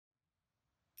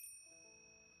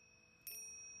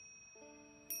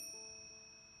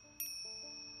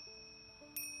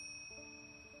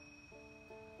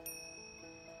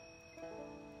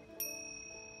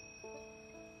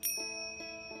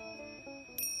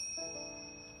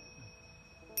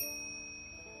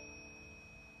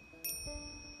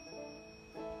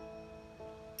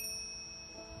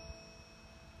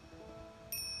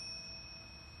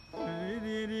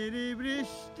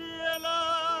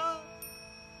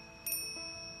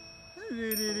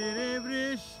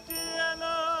বৃষ্টি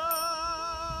এলো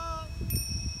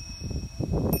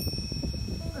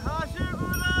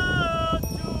ঘাসগুলো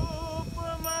চুপ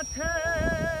মাঠে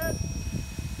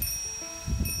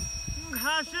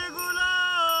ঘাসগুলো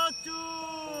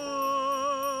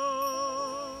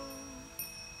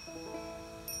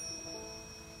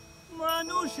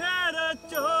মানুষের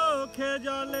চোখে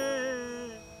জলে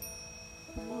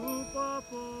রূপ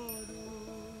পরু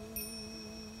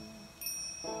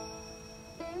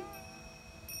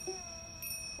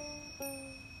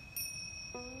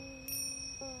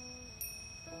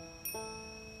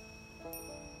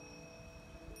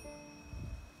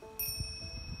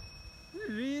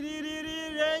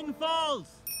Rain falls.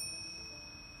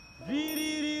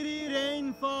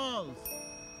 Rain falls.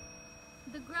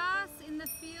 The grass in the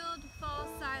field falls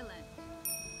silent.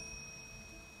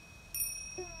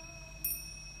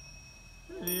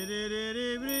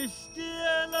 বৃষ্টি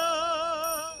এলো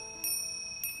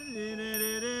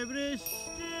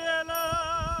বৃষ্টি এলো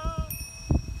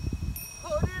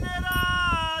হরিণেরা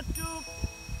চুপ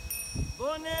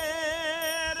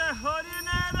বনের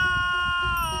হরিণেরা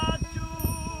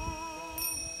চুপ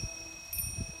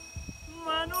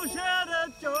মানুষের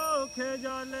চোখে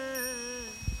জলে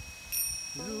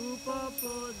রূপ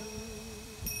পরু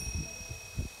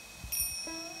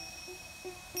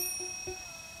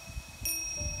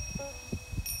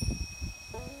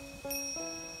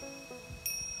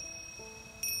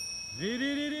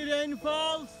Rain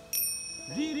falls.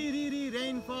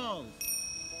 Rain falls.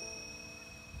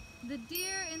 The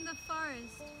deer in the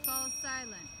forest fall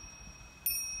silent.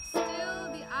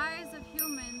 Still the eyes of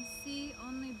humans see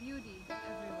only beauty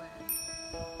everywhere.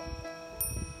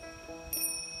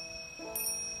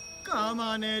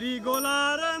 কামানেরি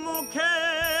গোলার মুখে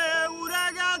উড়ে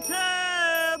গেছে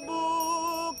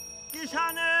বুক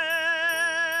কিষানে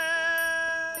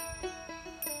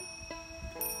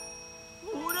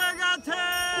উড়ে গেছে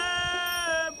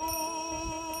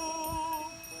বুক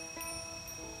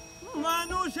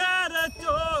মানুষের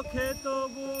চোখে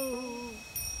তবু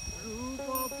রূপ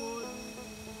পরু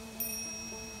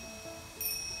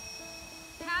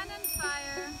Cannon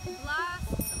fire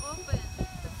blasts open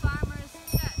the farmer's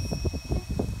chest.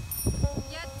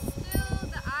 Yet still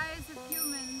the eyes of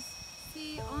humans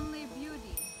see only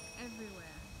beauty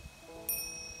everywhere.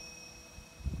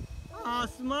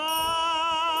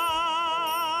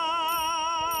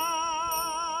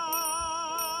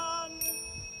 Asman,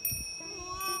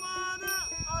 Amar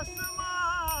Asman,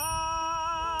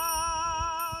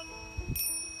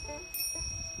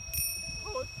 ও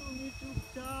তুমি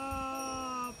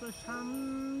চুপচাপ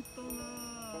শান্ত না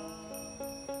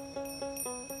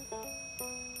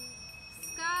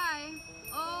Sky,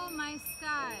 oh my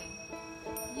sky,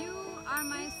 you are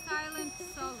my silent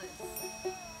solace.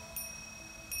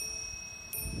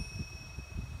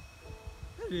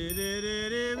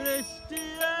 বৃষ্টি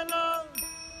এলো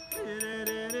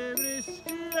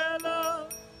বৃষ্টি এলো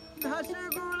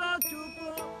ঘাসগুলো চুপ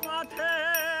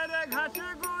মাঠের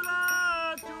ঘাসগুলো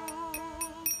চুপ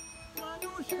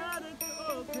মানুষের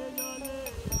চোখে জলে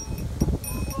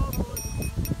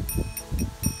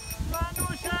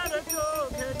মানুষের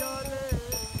চোখে জলে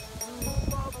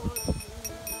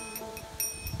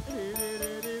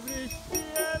বৃষ্টি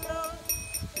এলো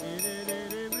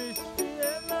বৃষ্টি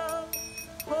এলো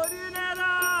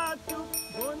হরিণেরা চুপ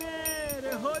বনের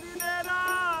হরিণেরা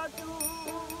চুপ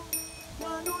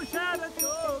মানুষের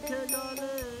চোখে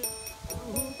জলে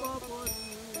রূপ পরু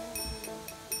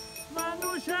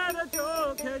মানুষের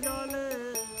চোখে জলে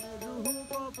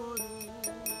রূপ পরু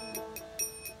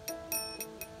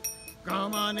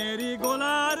কামানেরি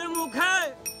গোলার মুখে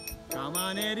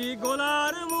কামানেরি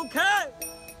গোলার মুখে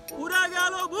উড়ে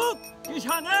গেল বুক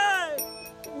কিষানে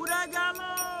উড়ে গেল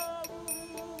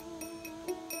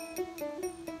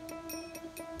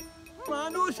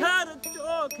মানুষের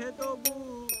চোখে তবু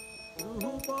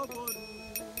রূপ পরু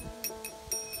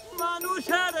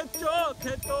মানুষের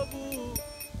চোখে তবু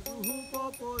রূপ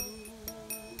পরু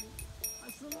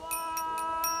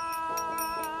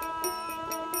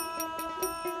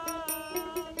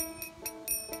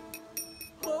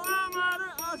ও আমার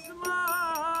আসমান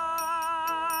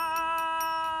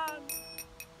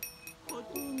ও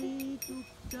তুমি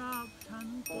চুপচাপ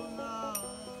শান্ত না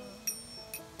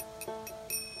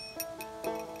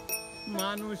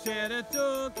মানুষের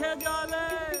চোখে জলে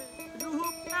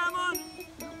রূপ এমন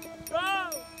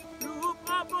রূপ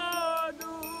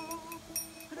অপরূপ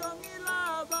রঙিলা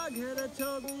বাঘের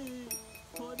ছবি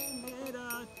হরিণেরা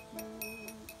চুপ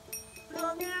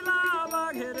রঙিলা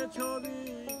বাঘের ছবি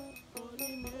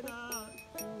হরিণেরা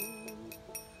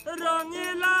চুপ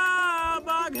রঙিলা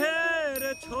বাঘের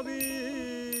ছবি